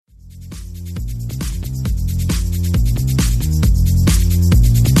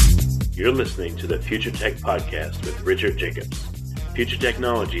You're listening to the Future Tech Podcast with Richard Jacobs. Future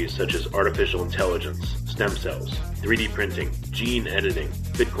technologies such as artificial intelligence, stem cells, 3D printing, gene editing,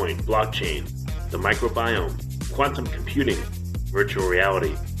 Bitcoin, blockchain, the microbiome, quantum computing, virtual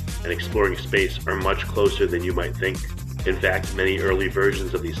reality, and exploring space are much closer than you might think. In fact, many early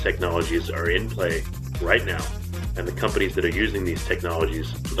versions of these technologies are in play right now, and the companies that are using these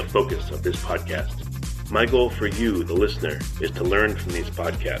technologies are the focus of this podcast. My goal for you, the listener, is to learn from these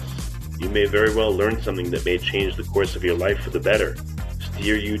podcasts. You may very well learn something that may change the course of your life for the better,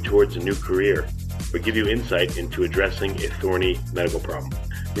 steer you towards a new career, or give you insight into addressing a thorny medical problem.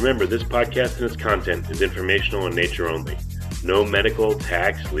 Remember, this podcast and its content is informational in nature only. No medical,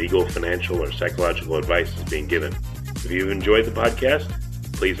 tax, legal, financial, or psychological advice is being given. If you enjoyed the podcast,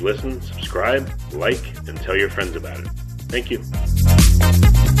 please listen, subscribe, like, and tell your friends about it. Thank you.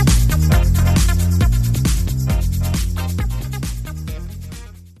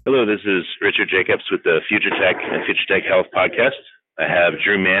 Hello, this is Richard Jacobs with the Future Tech and Future Tech Health podcast. I have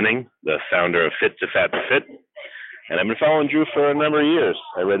Drew Manning, the founder of Fit2Fat2Fit, and I've been following Drew for a number of years.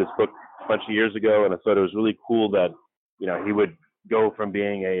 I read his book a bunch of years ago, and I thought it was really cool that, he would go from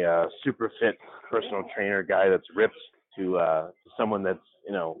being a super fit personal trainer guy that's ripped to someone that's,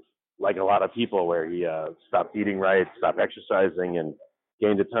 like a lot of people, where he stopped eating right, stopped exercising, and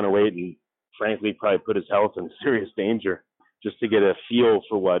gained a ton of weight, and frankly probably put his health in serious danger just to get a feel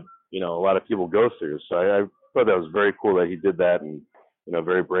for what, a lot of people go through. So I thought that was very cool that he did that, and,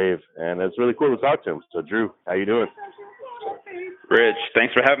 very brave. And it's really cool to talk to him. So Drew, how you doing? Rich,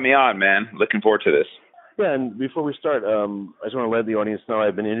 thanks for having me on, man. Looking forward to this. Yeah, and before we start, I just want to let the audience know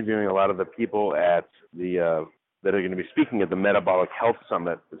I've been interviewing a lot of the people at the that are going to be speaking at the Metabolic Health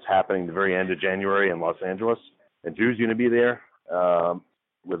Summit that's happening the very end of January in Los Angeles. And Drew's going to be there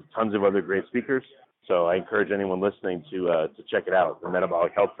with tons of other great speakers. So I encourage anyone listening to check it out, the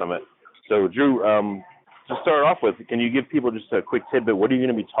Metabolic Health Summit. So Drew, to start off with, can you give people just a quick tidbit? What are you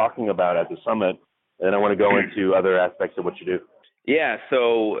going to be talking about at the summit? And then I want to go into other aspects of what you do. Yeah,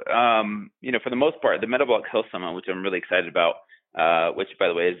 so, for the most part, the Metabolic Health Summit, which I'm really excited about, which, by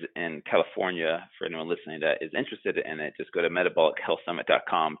the way, is in California, for anyone listening that is interested in it, just go to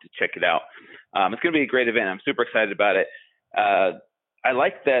metabolichealthsummit.com to check it out. It's going to be a great event. I'm super excited about it. I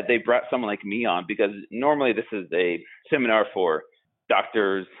like that they brought someone like me on, because normally this is a seminar for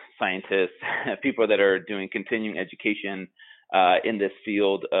doctors, scientists, people that are doing continuing education in this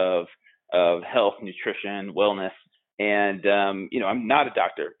field of health, nutrition, wellness. And, I'm not a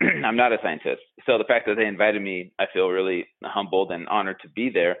doctor. I'm not a scientist. So the fact that they invited me, I feel really humbled and honored to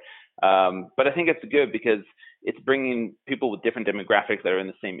be there. But I think it's good because it's bringing people with different demographics that are in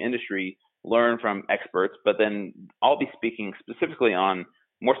the same industry, learn from experts, but then I'll be speaking specifically on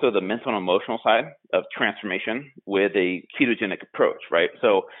more so the mental and emotional side of transformation with a ketogenic approach, right?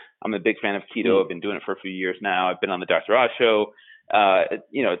 So I'm a big fan of keto. I've been doing it for a few years now. I've been on the Dr. Oz show,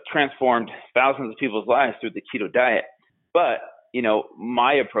 transformed thousands of people's lives through the keto diet. But,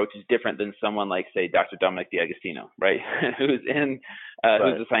 my approach is different than someone like, say, Dr. Dominic D'Agostino, right? who's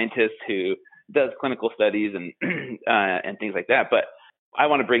a scientist who does clinical studies and things like that. But I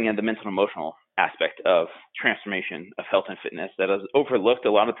want to bring in the mental and emotional aspect of transformation of health and fitness that is overlooked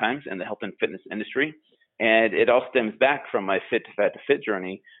a lot of times in the health and fitness industry. And it all stems back from my Fit2Fat2Fit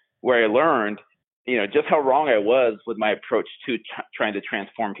journey, where I learned, just how wrong I was with my approach to trying to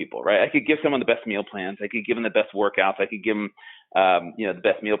transform people, right? I could give someone the best meal plans. I could give them the best workouts. I could give them, the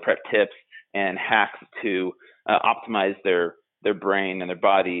best meal prep tips and hacks to optimize their brain and their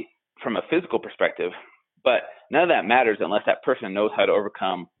body from a physical perspective. But none of that matters unless that person knows how to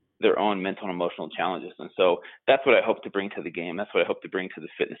overcome their own mental and emotional challenges. And so that's what I hope to bring to the game. That's what I hope to bring to the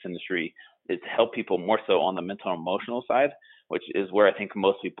fitness industry, is to help people more so on the mental and emotional side, which is where I think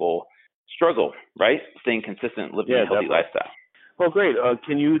most people struggle, right? Staying consistent, living a healthy lifestyle. Well, great.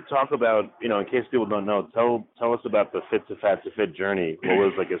 Can you talk about, in case people don't know, tell us about the Fit2Fat2Fit journey. What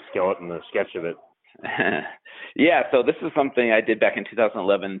was like a skeleton, a sketch of it? Yeah, so this is something I did back in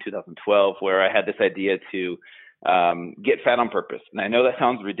 2011, 2012, where I had this idea to get fat on purpose. And I know that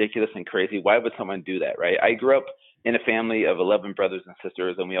sounds ridiculous and crazy. Why would someone do that, right? I grew up in a family of 11 brothers and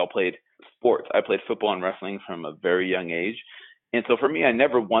sisters, and we all played sports. I played football and wrestling from a very young age. And so for me, I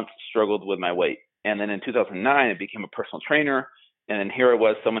never once struggled with my weight. And then in 2009, I became a personal trainer. And then here I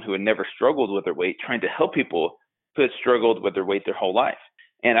was, someone who had never struggled with their weight, trying to help people who had struggled with their weight their whole life.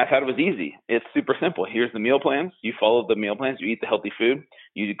 And I thought it was easy. It's super simple. Here's the meal plans. You follow the meal plans. You eat the healthy food.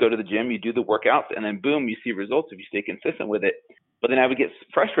 You go to the gym. You do the workouts. And then, boom, you see results if you stay consistent with it. But then I would get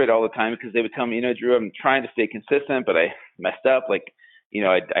frustrated all the time because they would tell me, Drew, I'm trying to stay consistent, but I messed up. I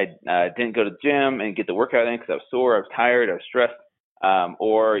didn't go to the gym and get the workout in because I was sore. I was tired. I was stressed.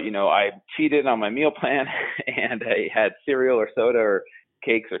 Or, I cheated on my meal plan and I had cereal or soda or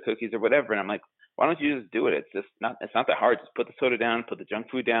cakes or cookies or whatever. And I'm like, why don't you just do it? It's not that hard. Just put the soda down, put the junk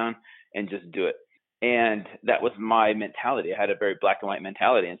food down, and just do it. And that was my mentality. I had a very black and white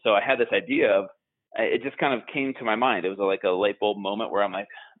mentality. And so I had this idea of, it just kind of came to my mind. It was like a light bulb moment where I'm like,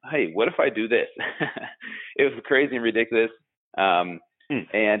 hey, what if I do this? It was crazy and ridiculous. And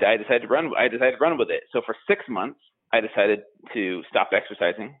I decided to run with it. So for 6 months, I decided to stop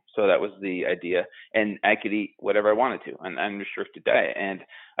exercising. So that was the idea. And I could eat whatever I wanted to, an unrestricted diet. And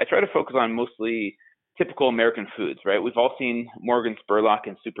I try to focus on mostly typical American foods, right? We've all seen Morgan Spurlock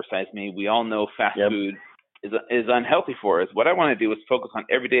and Super Size Me. We all know fast food is unhealthy for us. What I want to do is focus on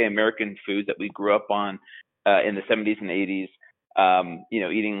everyday American foods that we grew up on in the 70s and 80s,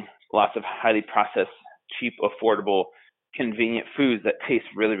 eating lots of highly processed, cheap, affordable, convenient foods that taste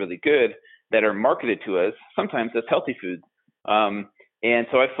really, really good, that are marketed to us sometimes as healthy foods. And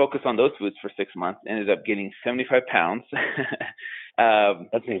so I focused on those foods for 6 months, ended up gaining 75 pounds.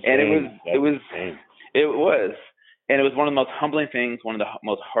 That's insane. And it was. And it was one of the most humbling things, one of the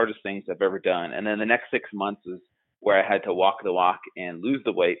most hardest things I've ever done. And then the next 6 months is where I had to walk the walk and lose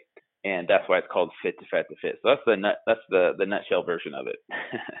the weight. And that's why it's called Fit2Fat2Fit. So that's the nutshell version of it.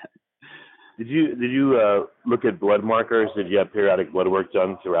 Did you look at blood markers? Did you have periodic blood work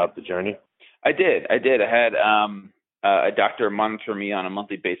done throughout the journey? I did. I had a doctor monitor me on a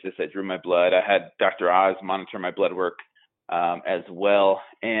monthly basis that drew my blood. I had Dr. Oz monitor my blood work as well.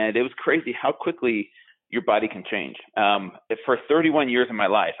 And it was crazy how quickly your body can change. For 31 years of my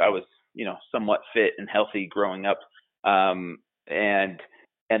life, I was, somewhat fit and healthy growing up. And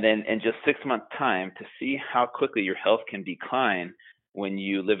then in just 6 months time, to see how quickly your health can decline when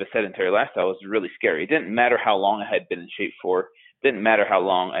you live a sedentary lifestyle was really scary. It didn't matter how long I had been in shape for, didn't matter how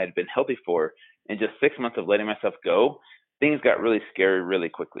long I had been healthy for. In just 6 months of letting myself go, things got really scary really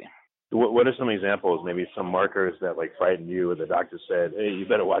quickly. What are some examples, maybe some markers that frightened you, or the doctor said, hey, you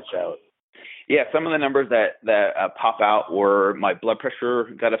better watch out? Yeah, some of the numbers that pop out were my blood pressure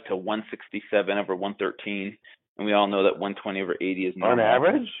got up to 167 over 113. And we all know that 120 over 80 is normal. On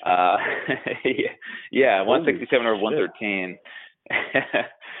average? Yeah, 167 over 113.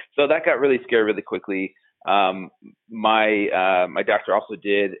 So that got really scary really quickly. My doctor also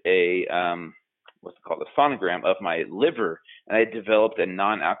did a sonogram of my liver, and I developed a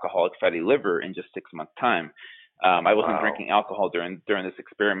non-alcoholic fatty liver in just 6 months' time. I wasn't drinking alcohol during this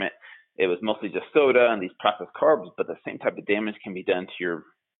experiment. It was mostly just soda and these processed carbs, but the same type of damage can be done to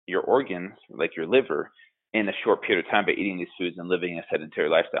your organs, like your liver, in a short period of time by eating these foods and living a sedentary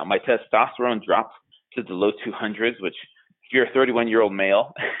lifestyle. My testosterone dropped to the low 200s, which if you're a 31-year-old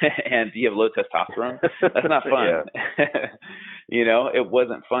male and you have low testosterone, that's not fun. It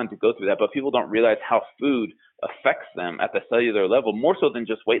wasn't fun to go through that, but people don't realize how food affects them at the cellular level, more so than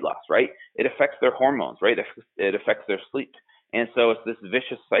just weight loss, right? It affects their hormones, right? It affects their sleep. And so it's this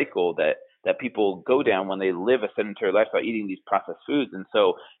vicious cycle that people go down when they live a sedentary lifestyle eating these processed foods. And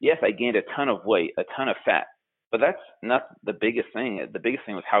so, yes, I gained a ton of weight, a ton of fat, but that's not the biggest thing. The biggest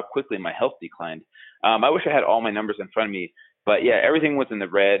thing was how quickly my health declined. I wish I had all my numbers in front of me, but yeah, everything was in the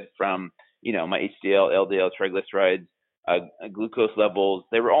red from, my HDL, LDL, triglycerides, glucose levels.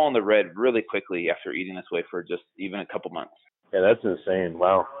 They were all in the red really quickly after eating this way for just even a couple months. Yeah, that's insane.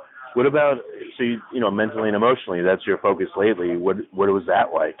 Wow. What about, so mentally and emotionally, that's your focus lately. What was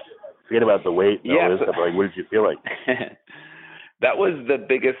that like? Forget about the weight and all this stuff. What did you feel like? That was the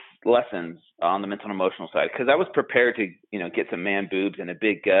biggest lessons on the mental and emotional side, because I was prepared to, get some man boobs and a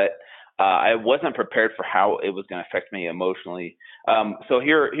big gut. I wasn't prepared for how it was going to affect me emotionally. So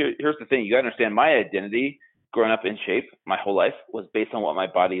here's the thing. You got to understand, my identity growing up in shape my whole life was based on what my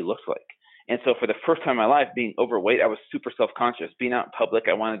body looks like. And so for the first time in my life, being overweight, I was super self-conscious. Being out in public,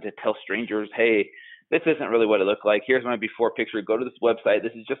 I wanted to tell strangers, hey, this isn't really what I look like. Here's my before picture. Go to this website.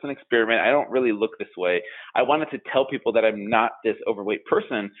 This is just an experiment. I don't really look this way. I wanted to tell people that I'm not this overweight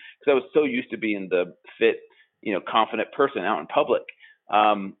person, because I was so used to being the fit, confident person out in public,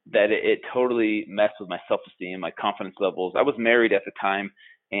 that it totally messed with my self-esteem, my confidence levels. I was married at the time,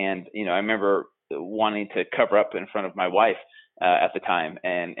 and I remember wanting to cover up in front of my wife at the time,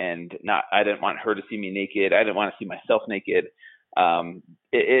 and I didn't want her to see me naked. I didn't want to see myself naked.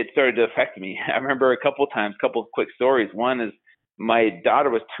 It started to affect me. I remember a couple of quick stories. One is my daughter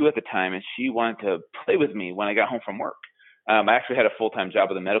was 2 at the time, and she wanted to play with me when I got home from work. I actually had a full-time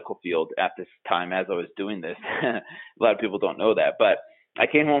job in the medical field at this time as I was doing this. A lot of people don't know that, but I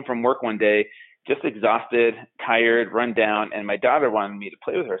came home from work one day just exhausted, tired, run down, and my daughter wanted me to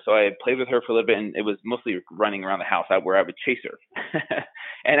play with her. So I played with her for a little bit, and it was mostly running around the house where I would chase her.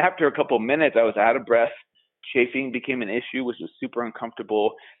 And after a couple of minutes, I was out of breath, chafing became an issue, which was super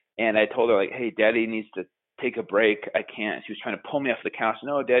uncomfortable. And I told her, like, hey, Daddy needs to take a break. I can't. She was trying to pull me off the couch.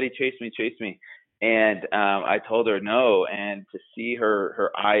 No, Daddy, chase me, chase me. And I told her no. And to see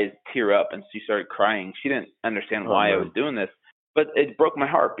her eyes tear up and she started crying, she didn't understand why I was doing this. But it broke my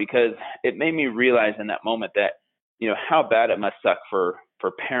heart because it made me realize in that moment that, how bad it must suck for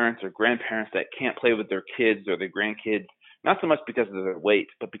parents or grandparents that can't play with their kids or their grandkids, not so much because of their weight,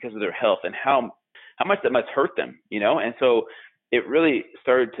 but because of their health, and how much that must hurt them, And so it really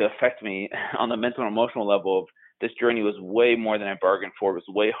started to affect me on the mental and emotional level of this journey was way more than I bargained for. It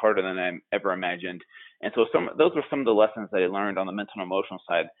was way harder than I ever imagined. And so those were some of the lessons that I learned on the mental and emotional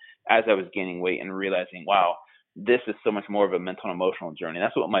side as I was gaining weight and realizing, wow, this is so much more of a mental and emotional journey.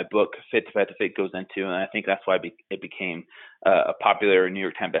 That's what my book, Fit2Fat2Fit, goes into. And I think that's why it became a popular New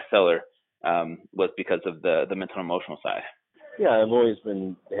York Times bestseller, was because of the mental and emotional side. Yeah, I've always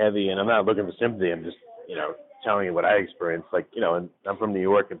been heavy, and I'm not looking for sympathy. I'm just, telling you what I experienced. Like, and I'm from New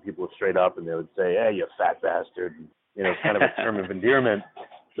York, and people would straight up and they would say, hey, you fat bastard. And, kind of a term of endearment,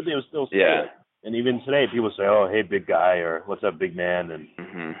 but they would still say it. And even today, people say, oh, hey, big guy, or what's up, big man? And,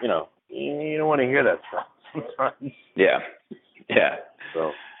 you don't want to hear that stuff sometimes. Yeah.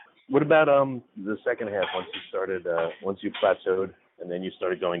 So what about the second half once you plateaued and then you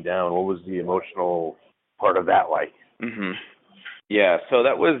started going down? What was the emotional part of that like? Yeah, so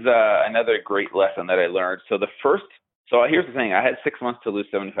that was another great lesson that I learned. So here's the thing. I had 6 months to lose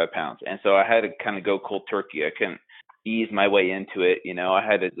 75 pounds. And so I had to kind of go cold turkey. I couldn't ease my way into it. I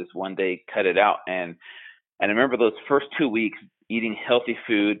had to just one day cut it out. And I remember those first 2 weeks eating healthy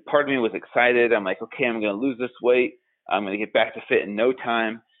food. Part of me was excited. I'm like, okay, I'm going to lose this weight. I'm going to get back to fit in no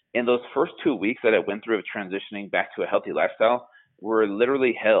time. And those first 2 weeks that I went through of transitioning back to a healthy lifestyle were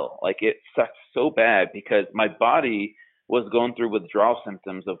literally hell. Like, it sucked so bad because my body was going through withdrawal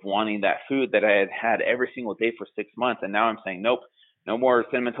symptoms of wanting that food that I had had every single day for 6 months. And now I'm saying, nope, no more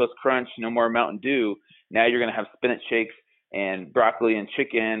Cinnamon Toast Crunch, no more Mountain Dew. Now you're going to have spinach shakes and broccoli and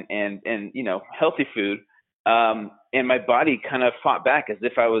chicken and healthy food. And my body kind of fought back as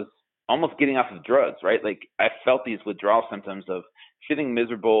if I was almost getting off of drugs, right? Like, I felt these withdrawal symptoms of feeling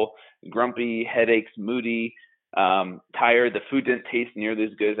miserable, grumpy, headaches, moody, tired. The food didn't taste nearly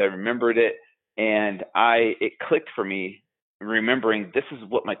as good as I remembered it. And it clicked for me, remembering this is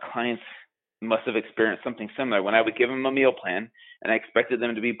what my clients must have experienced, something similar. When I would give them a meal plan and I expected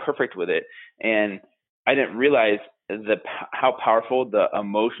them to be perfect with it. And I didn't realize how powerful the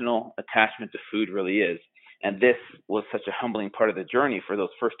emotional attachment to food really is. And this was such a humbling part of the journey for those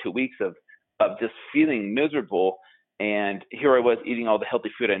first 2 weeks of just feeling miserable. And here I was eating all the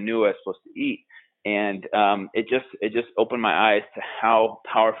healthy food I knew I was supposed to eat. And it just opened my eyes to how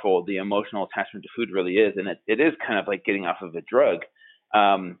powerful the emotional attachment to food really is. And it is kind of like getting off of a drug.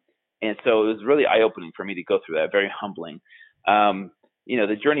 And so it was really eye-opening for me to go through that, very humbling.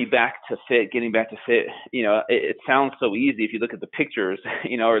 The journey back to fit, getting back to fit, it sounds so easy if you look at the pictures,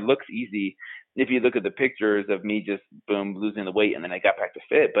 or it looks easy if you look at the pictures of me just, boom, losing the weight and then I got back to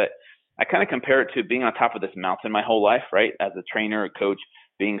fit. But I kind of compare it to being on top of this mountain my whole life, right? As a trainer, a coach,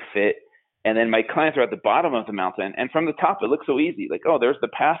 being fit. And then my clients are at the bottom of the mountain. And from the top, it looks so easy. Like, oh, there's the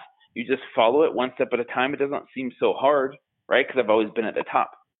path. You just follow it one step at a time. It doesn't seem so hard, right? Because I've always been at the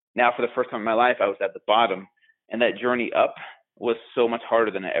top. Now, for the first time in my life, I was at the bottom. And that journey up was so much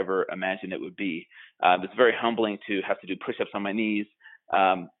harder than I ever imagined it would be. It's very humbling to have to do push-ups on my knees,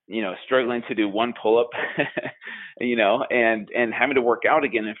 struggling to do one pull-up, and having to work out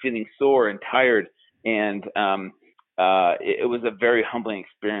again and feeling sore and tired. And it was a very humbling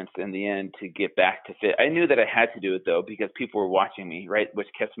experience in the end to get back to fit. I knew that I had to do it, though, because people were watching me, right, which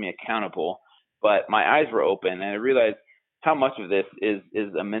kept me accountable. But my eyes were open, and I realized how much of this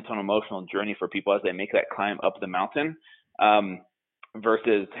is a mental and emotional journey for people as they make that climb up the mountain,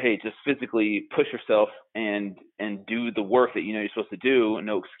 versus, hey, just physically push yourself and do the work that you're supposed to do,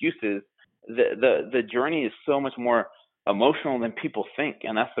 no excuses. The journey is so much more emotional than people think,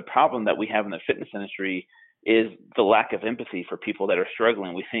 and that's the problem that we have in the fitness industry, is the lack of empathy for people that are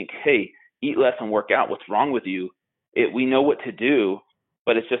struggling. We think, hey, eat less and work out. What's wrong with you? We know what to do,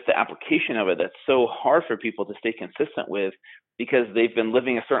 but it's just the application of it that's so hard for people to stay consistent with, because they've been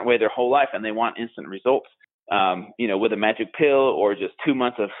living a certain way their whole life and they want instant results, with a magic pill, or just 2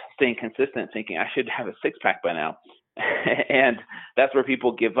 months of staying consistent thinking I should have a six-pack by now. And that's where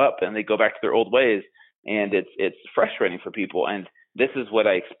people give up and they go back to their old ways. And it's frustrating for people. And this is what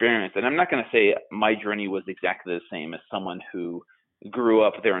I experienced. And I'm not going to say my journey was exactly the same as someone who grew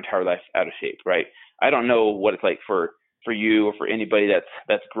up their entire life out of shape, right? I don't know what it's like for you or for anybody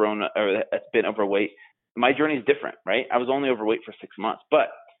that's grown or that's been overweight. My journey is different, right? I was only overweight for 6 months, but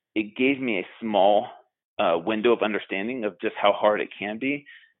it gave me a small window of understanding of just how hard it can be.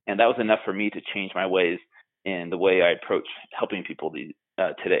 And that was enough for me to change my ways in the way I approach helping people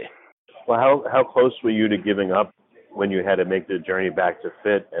today. Well, how close were you to giving up when you had to make the journey back to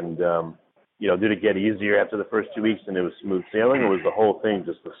fit? And, did it get easier after the first 2 weeks and it was smooth sailing, or was the whole thing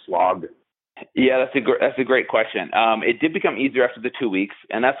just a slog? Yeah, that's a great question. It did become easier after the 2 weeks,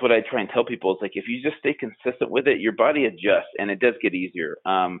 and that's what I try and tell people. It's like if you just stay consistent with it, your body adjusts, and it does get easier.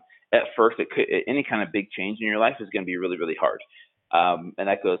 At first, any kind of big change in your life is going to be really, really hard, and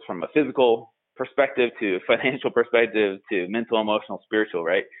that goes from a physical perspective to financial perspective to mental, emotional, spiritual.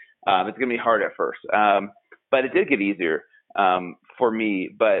 Right? It's going to be hard at first, but it did get easier for me.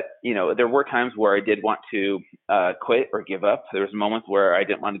 But there were times where I did want to quit or give up. There was moments where I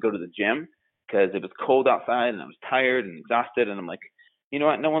didn't want to go to the gym because it was cold outside and I was tired and exhausted, and I'm like, you know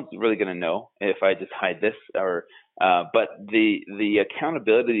what? No one's really going to know if I just hide this. But the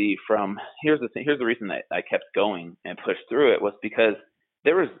accountability from here's the reason that I kept going and pushed through it was because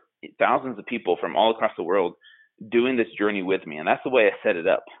there was thousands of people from all across the world doing this journey with me, and that's the way I set it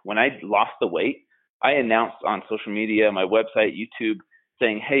up. When I lost the weight, I announced on social media, my website, YouTube,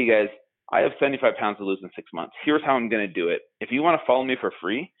 saying, "Hey guys, I have 75 pounds to lose in 6 months. Here's how I'm going to do it. If you want to follow me for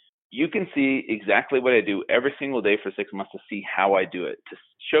free, you can see exactly what I do every single day for 6 months to see how I do it, to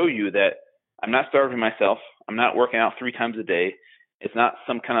show you that I'm not starving myself. I'm not working out 3 times a day. It's not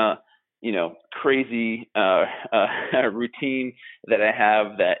some kind of, crazy routine that I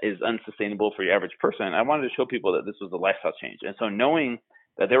have that is unsustainable for your average person. I wanted to show people that this was a lifestyle change. And so knowing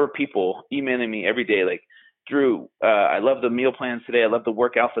that there were people emailing me every day like, Drew, I love the meal plans today. I love the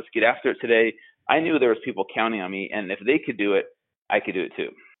workouts. Let's get after it today. I knew there was people counting on me, and if they could do it, I could do it too.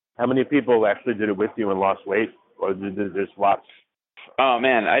 How many people actually did it with you and lost weight, or did there's lots? Oh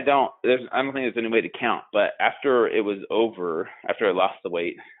man, I don't think there's any way to count. But after it was over, after I lost the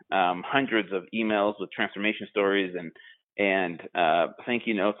weight, hundreds of emails with transformation stories and thank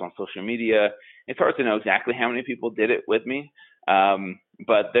you notes on social media. It's hard to know exactly how many people did it with me,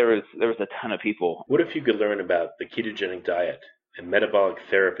 but there was a ton of people. What if you could learn about the ketogenic diet and metabolic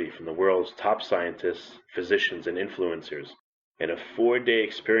therapy from the world's top scientists, physicians, and influencers in a 4-day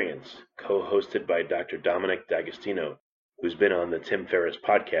experience co-hosted by Dr. Dominic D'Agostino, who's been on the Tim Ferriss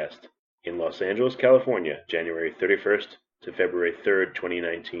podcast, in Los Angeles, California, January 31st to February 3rd,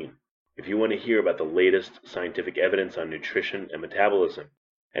 2019. If you want to hear about the latest scientific evidence on nutrition and metabolism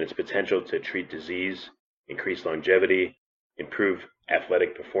and its potential to treat disease, increase longevity, improve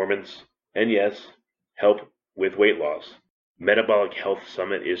athletic performance, and yes, help with weight loss, Metabolic Health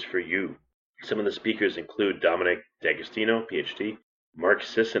Summit is for you. Some of the speakers include Dominic D'Agostino, PhD, Mark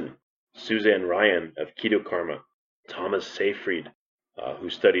Sisson, Suzanne Ryan of Keto Karma, Thomas Seyfried,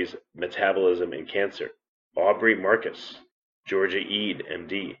 who studies metabolism and cancer, Aubrey Marcus, Georgia Eid,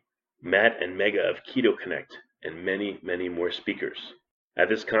 MD, Matt and Mega of Keto Connect, and many, many more speakers. At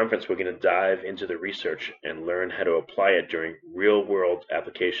this conference, we're going to dive into the research and learn how to apply it during real-world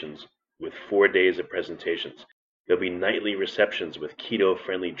applications with 4 days of presentations. There'll be nightly receptions with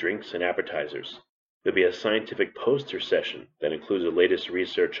keto-friendly drinks and appetizers. There'll be a scientific poster session that includes the latest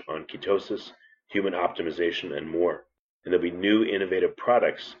research on ketosis, human optimization, and more. And there'll be new innovative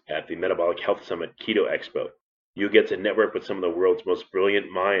products at the Metabolic Health Summit Keto Expo. You'll get to network with some of the world's most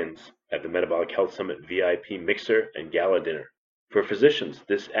brilliant minds at the Metabolic Health Summit VIP Mixer and Gala Dinner. For physicians,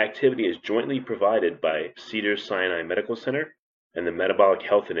 this activity is jointly provided by Cedars-Sinai Medical Center and the Metabolic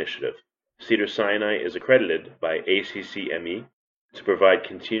Health Initiative. Cedars-Sinai is accredited by ACCME to provide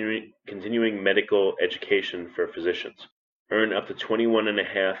continuing medical education for physicians. Earn up to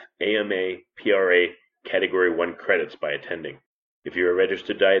 21.5 AMA PRA Category 1 credits by attending. If you're a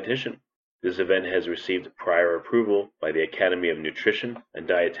registered dietitian, this event has received prior approval by the Academy of Nutrition and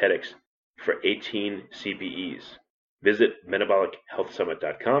Dietetics for 18 CPEs. Visit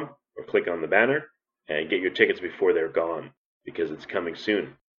metabolichealthsummit.com or click on the banner and get your tickets before they're gone, because it's coming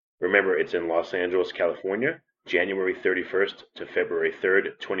soon. Remember, it's in Los Angeles, California, January 31st to February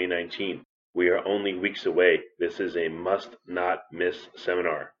 3rd, 2019. We are only weeks away. This is a must-not-miss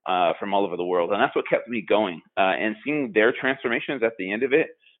seminar. From all over the world, and that's what kept me going. And seeing their transformations at the end of it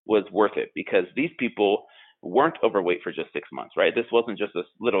was worth it, because these people weren't overweight for just 6 months, right? This wasn't just this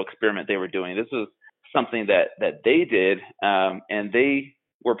little experiment they were doing. This was something that they did, and they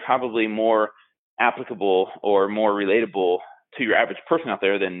were probably more applicable or more relatable to your average person out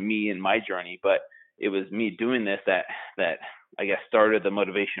there than me and my journey. But it was me doing this that I guess started the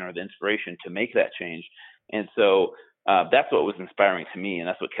motivation or the inspiration to make that change. And so that's what was inspiring to me, and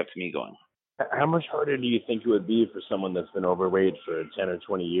that's what kept me going. How much harder do you think it would be for someone that's been overweight for 10 or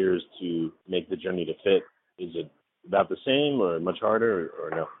 20 years to make the journey to fit? Is it about the same or much harder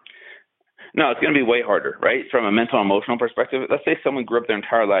or no? No, it's going to be way harder, right? From a mental and emotional perspective, let's say someone grew up their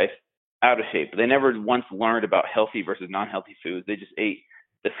entire life out of shape. They never once learned about healthy versus non-healthy foods. They just ate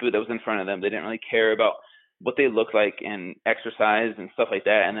the food that was in front of them. They didn't really care about what they looked like and exercise and stuff like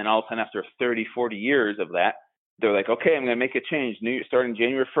that. And then all of a sudden, after 30, 40 years of that, they're like, okay, I'm going to make a change. Starting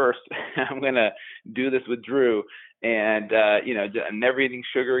January 1st, I'm going to do this with Drew. And, I'm never eating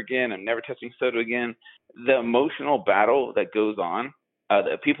sugar again. I'm never touching soda again. The emotional battle that goes on,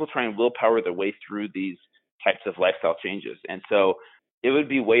 that people try and willpower their way through these types of lifestyle changes. And so it would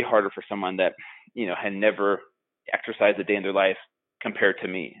be way harder for someone that, had never exercised a day in their life compared to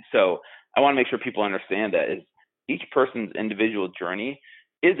me. So I want to make sure people understand that is each person's individual journey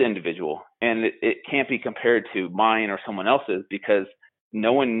is individual, and it can't be compared to mine or someone else's because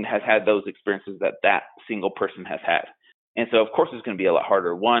no one has had those experiences that single person has had. And so, of course, it's going to be a lot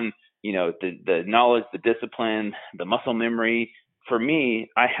harder. One, the knowledge, the discipline, the muscle memory. For me,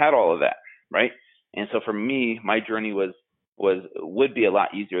 I had all of that, right? And so for me, my journey would be a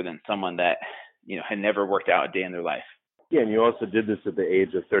lot easier than someone that, had never worked out a day in their life. Yeah, and you also did this at the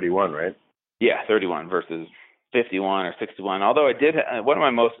age of 31, right? Yeah, 31 versus 51 or 61. Although I did, one of my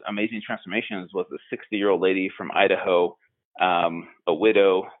most amazing transformations was a 60-year-old lady from Idaho, a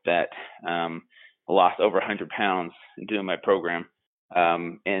widow that lost over 100 pounds doing my program.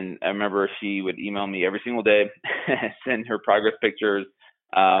 And I remember she would email me every single day, send her progress pictures.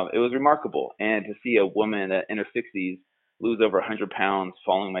 It was remarkable. And to see a woman in her 60s lose over 100 pounds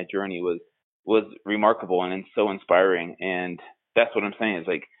following my journey was remarkable and so inspiring. And that's what I'm saying is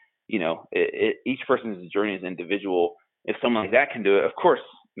like, each person's journey is individual. If someone like that can do it, of course,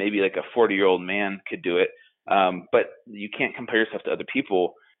 maybe like a 40-year-old man could do it. But you can't compare yourself to other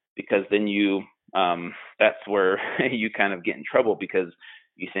people because then that's where you kind of get in trouble because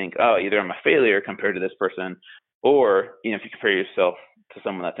you think, oh, either I'm a failure compared to this person, or, if you compare yourself to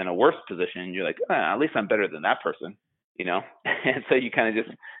someone that's in a worse position, you're like, at least I'm better than that person, and so you kind of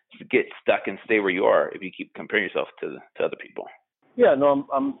just get stuck and stay where you are if you keep comparing yourself to other people. Yeah, no,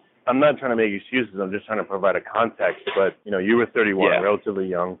 I'm not trying to make excuses. I'm just trying to provide a context. But, you were 31, relatively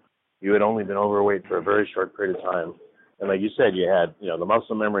young. You had only been overweight for a very short period of time. And like you said, you had, the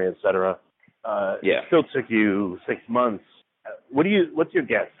muscle memory, et cetera. It still took you 6 months. What's your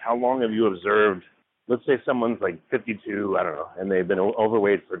guess? How long have you observed, let's say someone's like 52, I don't know, and they've been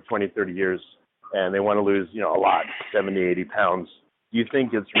overweight for 20, 30 years, and they want to lose, a lot, 70, 80 pounds. Do you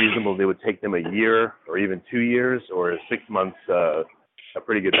think it's reasonable they would take them a year or even 2 years, or is 6 months a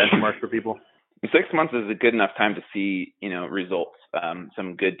pretty good benchmark for people? 6 months is a good enough time to see, results,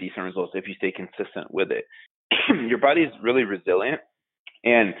 some good, decent results if you stay consistent with it. Your body is really resilient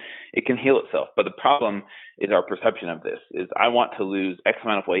and it can heal itself. But the problem is our perception of this is I want to lose X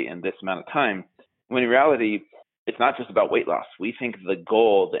amount of weight in this amount of time. When in reality, it's not just about weight loss. We think the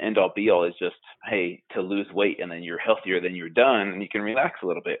goal, the end all be all is just, hey, to lose weight and then you're healthier, then you're done and you can relax a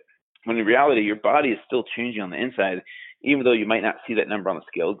little bit. When in reality, your body is still changing on the inside, even though you might not see that number on the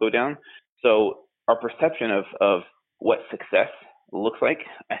scale go down. So our perception of what success looks like,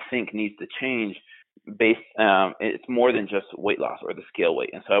 I think needs to change based, it's more than just weight loss or the scale weight.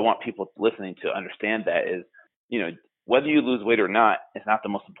 And so I want people listening to understand that is, whether you lose weight or not is not the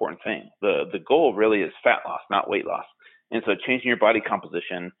most important thing. The goal really is fat loss, not weight loss. And so changing your body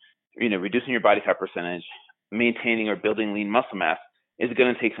composition, reducing your body fat percentage, maintaining or building lean muscle mass is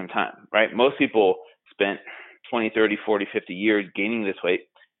going to take some time, right? Most people spent 20, 30, 40, 50 years gaining this weight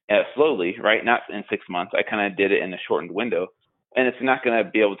slowly, right? Not in 6 months. I kind of did it in a shortened window. And it's not going to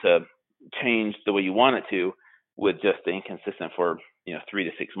be able to change the way you want it to with just staying consistent for 3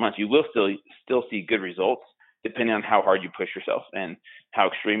 to 6 months. You will still see good results depending on how hard you push yourself and how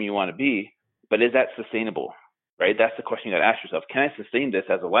extreme you want to be. But is that sustainable, right? That's the question you got to ask yourself. Can I sustain this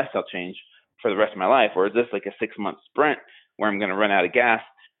as a lifestyle change for the rest of my life? Or is this like a 6-month sprint where I'm going to run out of gas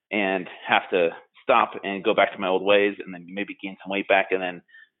and have to stop and go back to my old ways and then maybe gain some weight back and then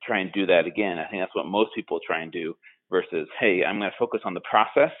try and do that again? I think that's what most people try and do versus, hey, I'm going to focus on the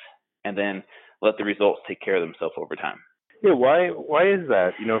process and then let the results take care of themselves over time. Yeah, why is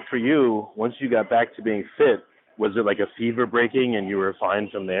that? For you, once you got back to being fit, was it like a fever breaking and you were fine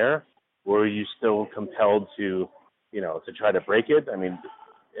from there? Or were you still compelled to, to try to break it? I mean,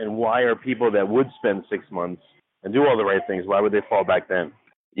 and why are people that would spend 6 months and do all the right things, why would they fall back then?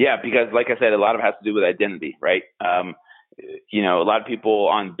 Yeah, because like I said, a lot of it has to do with identity, right? A lot of people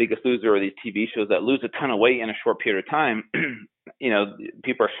on Biggest Loser or these TV shows that lose a ton of weight in a short period of time,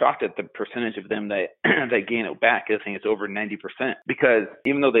 people are shocked at the percentage of them that gain it back. I think it's over 90% because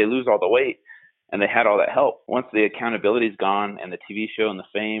even though they lose all the weight, and they had all that help. Once the accountability's gone and the TV show and the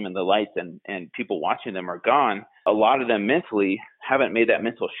fame and the lights and people watching them are gone, a lot of them mentally haven't made that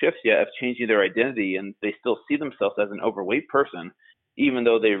mental shift yet of changing their identity, and they still see themselves as an overweight person, even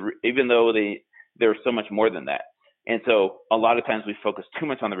though they're so much more than that. And so a lot of times we focus too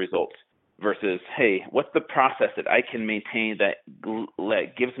much on the results versus, hey, what's the process that I can maintain that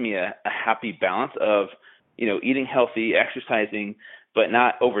gives me a happy balance of, eating healthy, exercising, but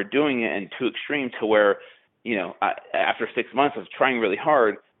not overdoing it and too extreme to where, after 6 months of trying really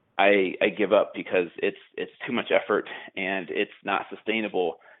hard, I give up because it's too much effort and it's not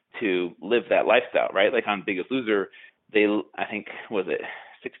sustainable to live that lifestyle, right? Like on Biggest Loser, I think, was it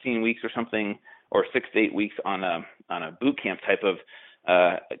 16 weeks or something, or 6 to 8 weeks on a boot camp type of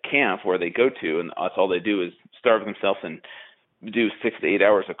camp where they go to, and that's all they do is starve themselves and do 6 to 8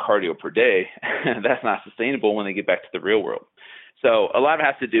 hours of cardio per day. That's not sustainable when they get back to the real world. So a lot of it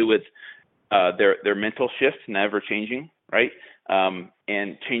has to do with their mental shift, never changing, right?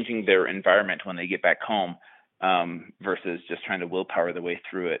 And changing their environment when they get back home versus just trying to willpower their way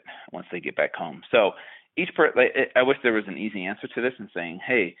through it once they get back home. So I wish there was an easy answer to this and saying,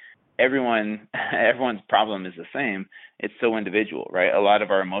 hey, everyone's problem is the same. It's so individual, right? A lot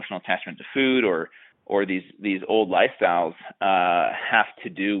of our emotional attachment to food or these old lifestyles have to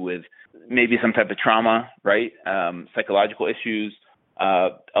do with maybe some type of trauma, right? Psychological issues.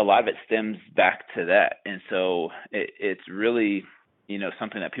 A lot of it stems back to that, and so it's really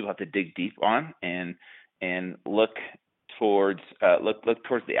something that people have to dig deep on and look towards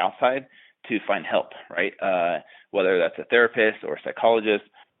the outside to find help, right? Whether that's a therapist or a psychologist,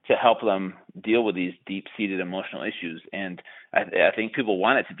 to help them deal with these deep-seated emotional issues. And I think people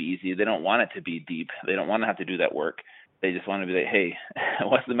want it to be easy. They don't want it to be deep. They don't want to have to do that work. They just want to be like, hey,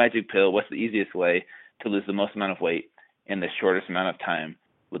 what's the magic pill? What's the easiest way to lose the most amount of weight in the shortest amount of time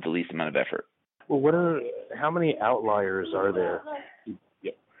with the least amount of effort? Well, how many outliers are there?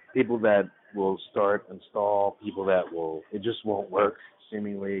 People that will start and stall, people that it just won't work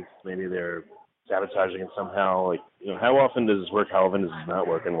seemingly. Maybe they're sabotaging it somehow. Like, how often does this work? How often does this not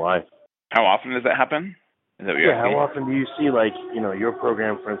work, and why? How often does that happen? Is that what you're asking? How often do you see, like, your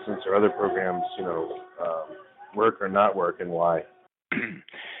program, for instance, or other programs, work or not work, and why?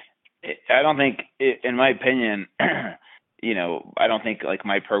 I don't think, in my opinion, I don't think like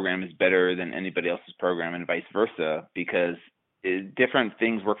my program is better than anybody else's program and vice versa, because different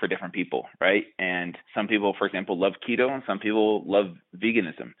things work for different people, right? And some people, for example, love keto and some people love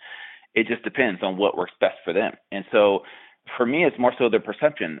veganism. It just depends on what works best for them. And so for me, it's more so the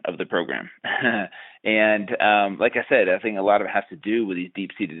perception of the program. And like I said, I think a lot of it has to do with these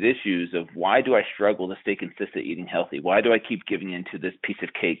deep-seated issues of why do I struggle to stay consistent eating healthy? Why do I keep giving into this piece of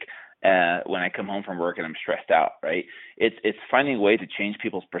cake when I come home from work and I'm stressed out, right? It's finding a way to change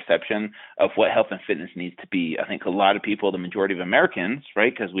people's perception of what health and fitness needs to be. I think a lot of people, the majority of Americans,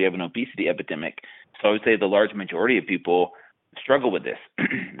 right, because we have an obesity epidemic, so I would say the large majority of people struggle with this,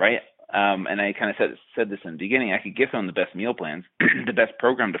 right? And I kind of said this in the beginning, I could give them the best meal plans, the best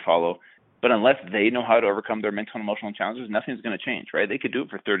program to follow, but unless they know how to overcome their mental and emotional challenges, nothing's going to change, right? They could do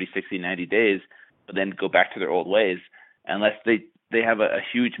it for 30, 60, 90 days, but then go back to their old ways unless they have a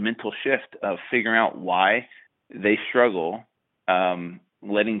huge mental shift of figuring out why they struggle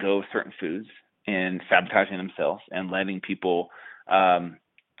letting go of certain foods and sabotaging themselves and letting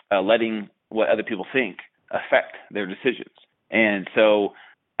what other people think affect their decisions. And so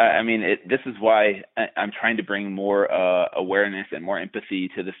this is why I'm trying to bring more awareness and more empathy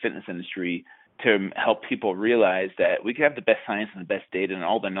to the fitness industry to help people realize that we can have the best science and the best data and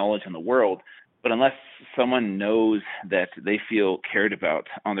all the knowledge in the world, but unless someone knows that they feel cared about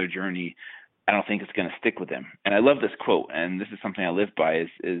on their journey, I don't think it's going to stick with them. And I love this quote, and this is something I live by: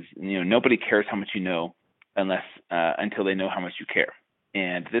 is nobody cares how much you know until they know how much you care.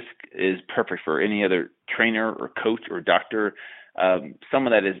 And this is perfect for any other trainer or coach or doctor,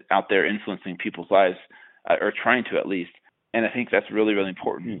 someone that is out there influencing people's lives, or trying to at least. And I think that's really, really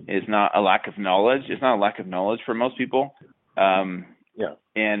important. It's not a lack of knowledge. It's not a lack of knowledge for most people. And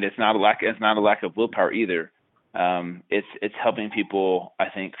it's not a lack of willpower either. It's helping people, I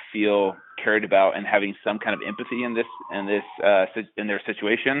think, feel cared about and having some kind of empathy in their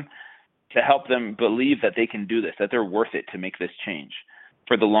situation to help them believe that they can do this, that they're worth it to make this change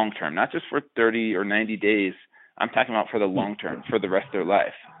for the long term, not just for 30 or 90 days. I'm talking about for the long term, for the rest of their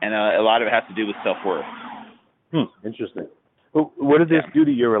life. And a lot of it has to do with self-worth. Interesting. Well, what did this do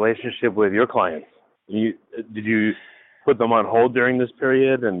to your relationship with your clients? Did you put them on hold during this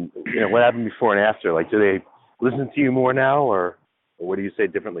period? And what happened before and after? Like, do they listen to you more now, or what do you say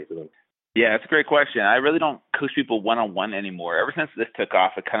differently to them? Yeah, it's a great question. I really don't coach people one-on-one anymore. Ever since this took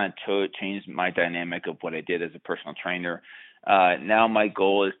off, it kind of changed my dynamic of what I did as a personal trainer. Now my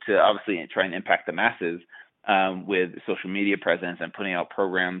goal is to obviously try and impact the masses with social media presence and putting out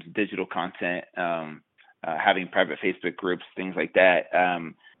programs, digital content, having private Facebook groups, things like that.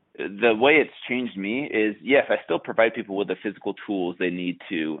 The way it's changed me is, yes, I still provide people with the physical tools they need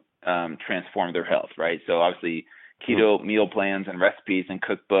to transform their health, right? So obviously keto meal plans and recipes and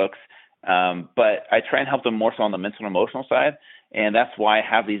cookbooks, but I try and help them more so on the mental and emotional side. And that's why I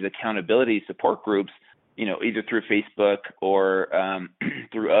have these accountability support groups, either through Facebook or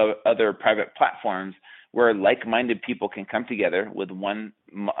through other private platforms where like-minded people can come together with one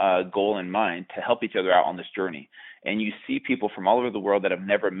goal in mind to help each other out on this journey. And you see people from all over the world that have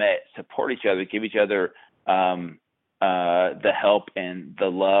never met support each other, give each other the help and the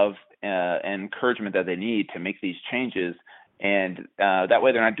love and encouragement that they need to make these changes. And that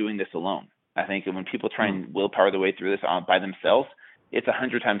way they're not doing this alone. I think when people try and willpower their way through this by themselves, it's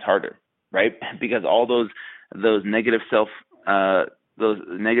 100 times harder, right? Because all those negative self-talk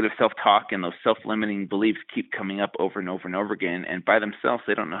and those self-limiting beliefs keep coming up over and over and over again, and by themselves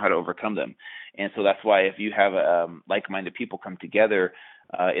they don't know how to overcome them. And so that's why if you have like-minded people come together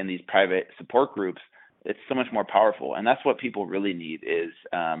in these private support groups, it's so much more powerful. And that's what people really need is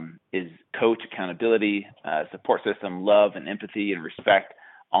coach, accountability, support system, love and empathy and respect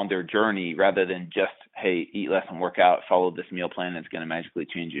on their journey, rather than just, hey, eat less and work out, follow this meal plan, and it's going to magically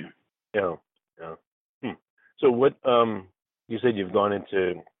change you. Yeah. So what you said you've gone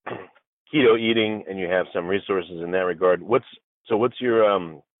into keto eating and you have some resources in that regard. What's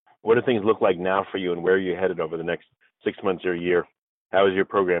your what do things look like now for you, and where are you headed over the next 6 months or a year? How is your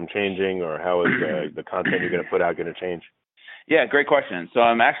program changing, or how is the content you're going to put out going to change? Yeah, great question. So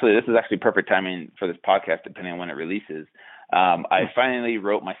this is actually perfect timing for this podcast, depending on when it releases. I finally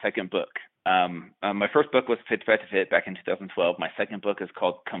wrote my second book. My first book was Fit2Fat2Fit back in 2012. My second book is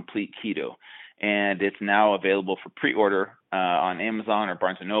called Complete Keto, and it's now available for pre-order on Amazon or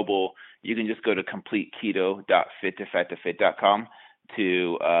Barnes & Noble. You can just go to completeketo.fit2fat2fit.com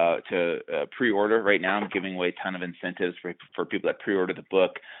to pre-order. Right now I'm giving away a ton of incentives for people that pre-order the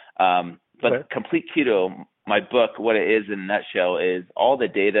book. But Complete Keto, my book, what it is in a nutshell is all the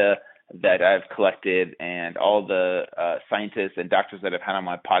data that I've collected and all the scientists and doctors that I've had on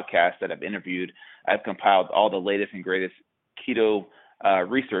my podcast that I've interviewed. I've compiled all the latest and greatest keto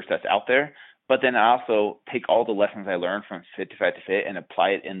research that's out there. But then I also take all the lessons I learned from Fit2Fat2Fit and apply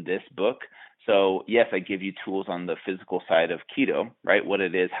it in this book. So yes, I give you tools on the physical side of keto, right? What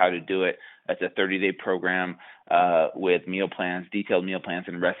it is, how to do it. It's a 30-day program with meal plans, detailed meal plans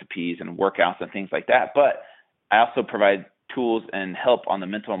and recipes and workouts and things like that. But I also provide tools and help on the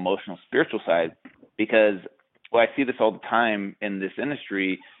mental, emotional, spiritual side, because I see this all the time in this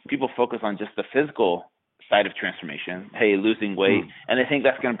industry. People focus on just the physical side of transformation, hey, losing weight, and they think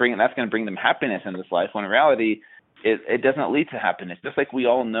that's going to bring them happiness in this life, when in reality, it doesn't lead to happiness. Just like we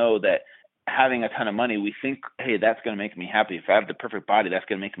all know that having a ton of money, we think, hey, that's going to make me happy. If I have the perfect body, that's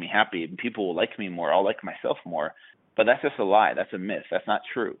going to make me happy, and people will like me more. I'll like myself more. But that's just a lie. That's a myth. That's not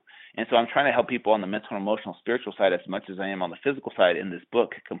true. And so I'm trying to help people on the mental, emotional, spiritual side as much as I am on the physical side in this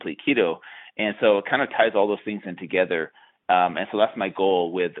book, Complete Keto. And so it kind of ties all those things in together. And so that's my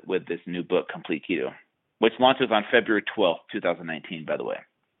goal with this new book, Complete Keto, which launches on February 12th, 2019, by the way.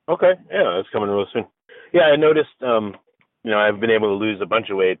 Okay. Yeah, that's coming real soon. Yeah, I noticed, I've been able to lose a bunch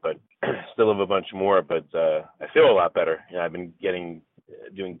of weight, but still have a bunch more, but I feel a lot better. I've been doing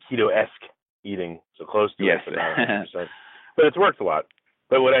keto-esque eating, so close to yes. it, but but it's worked a lot.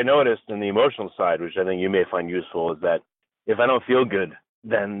 But what I noticed in the emotional side, which I think you may find useful, is that if I don't feel good,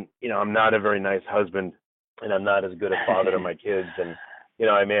 then, I'm not a very nice husband, and I'm not as good a father to my kids, and,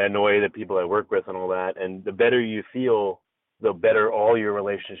 I may annoy the people I work with and all that. And the better you feel, the better all your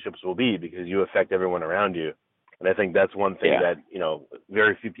relationships will be, because you affect everyone around you. And I think that's one thing that,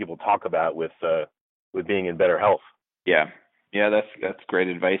 very few people talk about with being in better health. Yeah. Yeah, that's great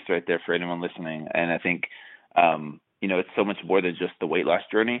advice right there for anyone listening. And I think, it's so much more than just the weight loss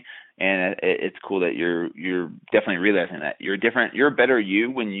journey. And it's cool that you're definitely realizing that you're different. You're a better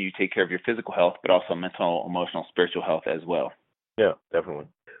you when you take care of your physical health, but also mental, emotional, spiritual health as well. Yeah, definitely.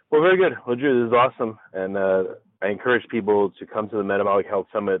 Well, very good. Well, Drew, this is awesome. And I encourage people to come to the Metabolic Health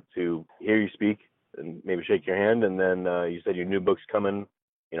Summit to hear you speak and maybe shake your hand. And then you said your new book's coming,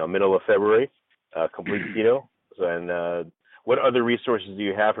 middle of February, Complete Keto. So, and what other resources do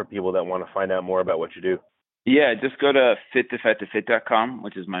you have for people that want to find out more about what you do? Yeah, just go to Fit2Fat2Fit.com,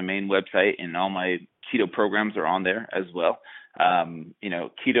 which is my main website, and all my keto programs are on there as well.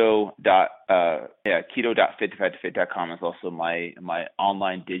 Keto.fit2fat2fit.com is also my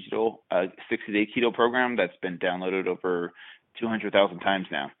online digital 60-day keto program that's been downloaded over 200,000 times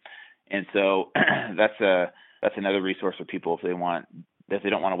now. And so that's another resource for people if they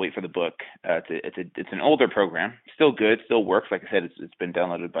don't want to wait for the book. It's an older program, still good, still works. Like I said, it's been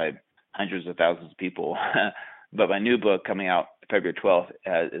downloaded by hundreds of thousands of people. But my new book coming out February 12th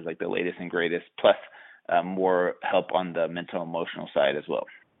is like the latest and greatest, plus more help on the mental and emotional side as well.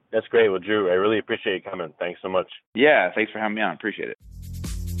 That's great. Well, Drew, I really appreciate you coming. Thanks so much. Yeah, thanks for having me on. Appreciate it.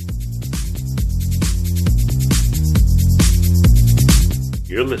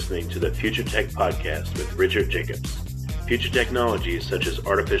 You're listening to the Future Tech Podcast with Richard Jacobs. Future technologies such as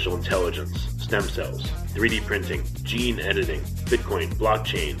artificial intelligence, stem cells, 3D printing, gene editing, Bitcoin,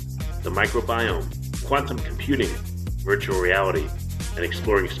 blockchain, the microbiome, quantum computing, virtual reality, and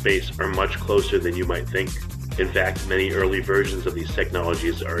exploring space are much closer than you might think. In fact, many early versions of these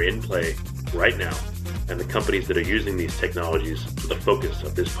technologies are in play right now, and the companies that are using these technologies are the focus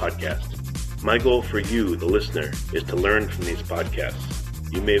of this podcast. My goal for you, the listener, is to learn from these podcasts.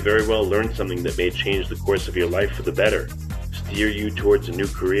 You may very well learn something that may change the course of your life for the better, steer you towards a new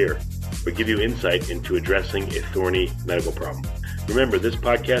career, or give you insight into addressing a thorny medical problem. Remember, this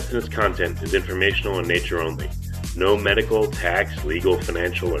podcast and its content is informational in nature only. No medical, tax, legal,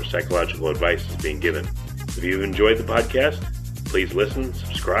 financial, or psychological advice is being given. If you've enjoyed the podcast, please listen,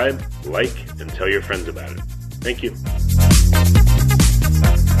 subscribe, like, and tell your friends about it. Thank you.